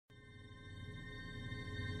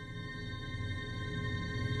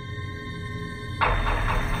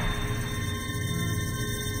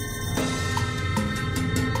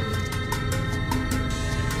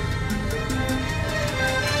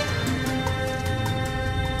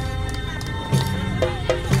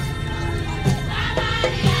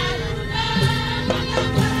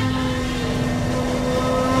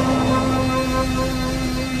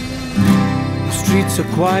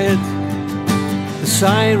so quiet, the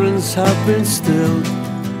sirens have been stilled.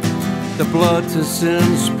 The blood has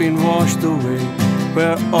since been washed away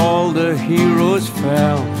where all the heroes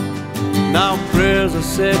fell. Now prayers are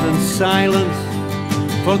said in silence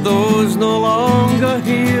for those no longer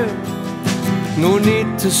here. No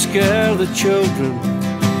need to scare the children,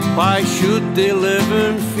 why should they live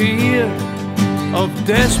in fear of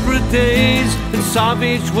desperate days and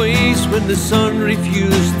savage ways when the sun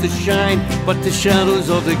refused to shine, but the shadows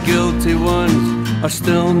of the guilty ones are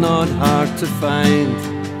still not hard to find.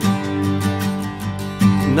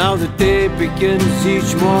 Now the day begins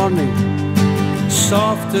each morning,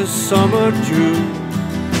 soft as summer dew,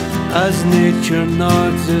 as nature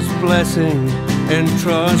nods its blessing in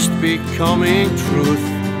trust becoming truth.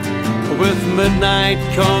 With midnight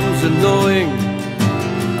comes a knowing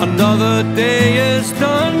another day is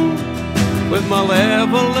done, with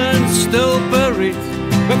malevolence still buried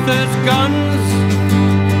with its guns.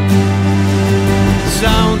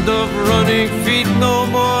 Sound of running feet no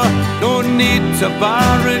more, no need to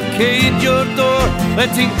barricade your door,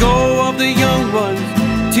 letting go of the young ones,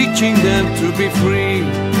 teaching them to be free.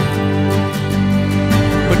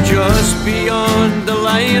 But just beyond the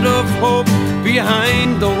light of hope,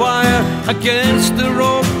 behind the wire, against the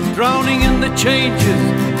rope, drowning in the changes,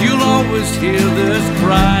 you'll always hear this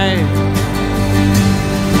cry.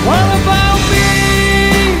 What about me?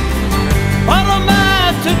 What am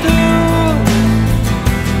I to do?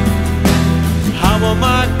 How am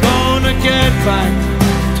I gonna get back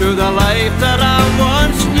to the life that I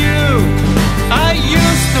once knew? I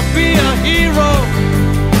used to be a hero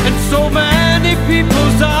in so many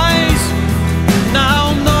people's eyes.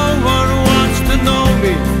 Now no one wants to know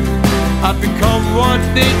me, I've become what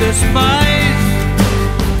they despise.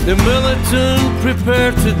 The militant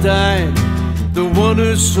prepared to die, the one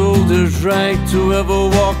who sold his right to ever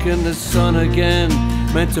walk in the sun again,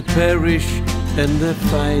 meant to perish in the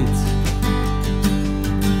fight.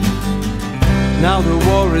 Now the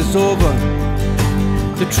war is over,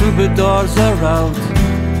 the troubadours are out.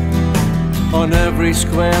 On every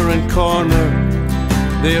square and corner,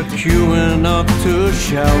 they're queuing up to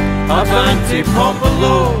shout, Avanti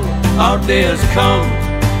Popolo, our day has come.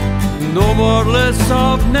 No more lists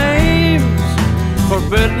of names,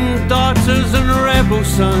 forbidden daughters and rebel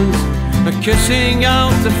sons are kissing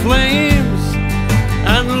out the flames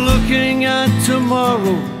and looking at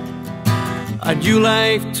tomorrow, a new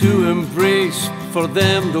life to embrace. For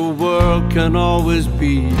them the world can always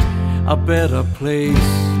be a better place.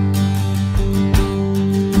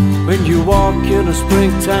 When you walk in a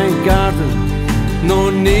springtime garden, no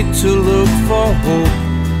need to look for hope,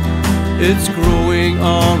 it's growing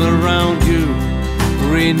all around you,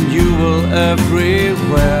 renewal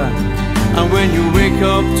everywhere. And when you wake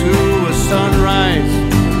up to a sunrise,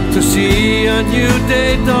 to see a new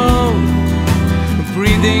day dawn,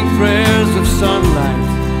 breathing prayers of sunlight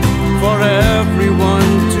for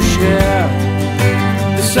everyone to share.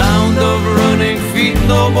 The sound of running feet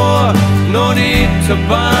no more, no need to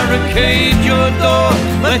barricade your door,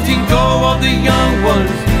 letting go of the young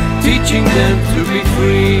ones, teaching them to be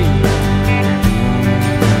free.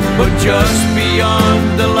 But just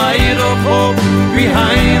beyond the light of hope,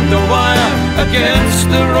 behind the wire, against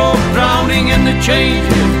the rope, drowning in the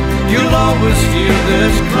changes, you'll always hear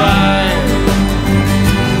this cry.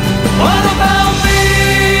 What about me?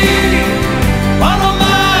 What am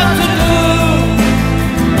I to do?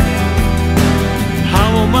 How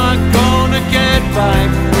am I gonna get back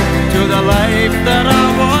to the life that I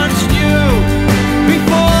once knew?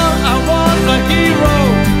 Before I was a hero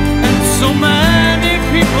in so many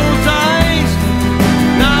people's eyes.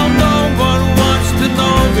 Now no one wants to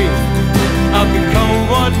know me, I've become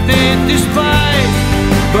what they despise.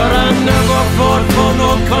 But I never fought for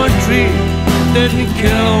no country, didn't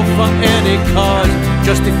kill for any cause,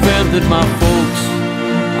 just defended my folks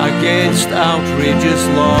against outrageous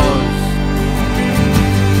laws.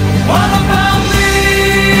 What about me?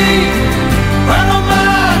 Where am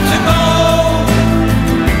I to go?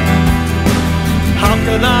 How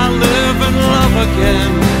can I live and love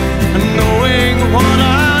again, knowing what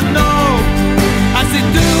I know? As they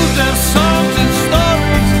do their songs and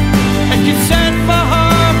stories, and can set my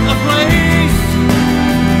heart ablaze,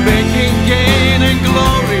 making gain and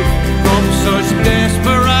glory from such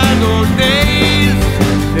desperado days.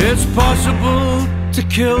 It's possible to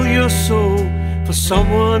kill your soul for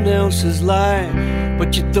someone else's life,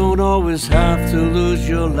 but you don't always have to lose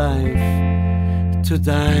your life to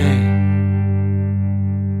die.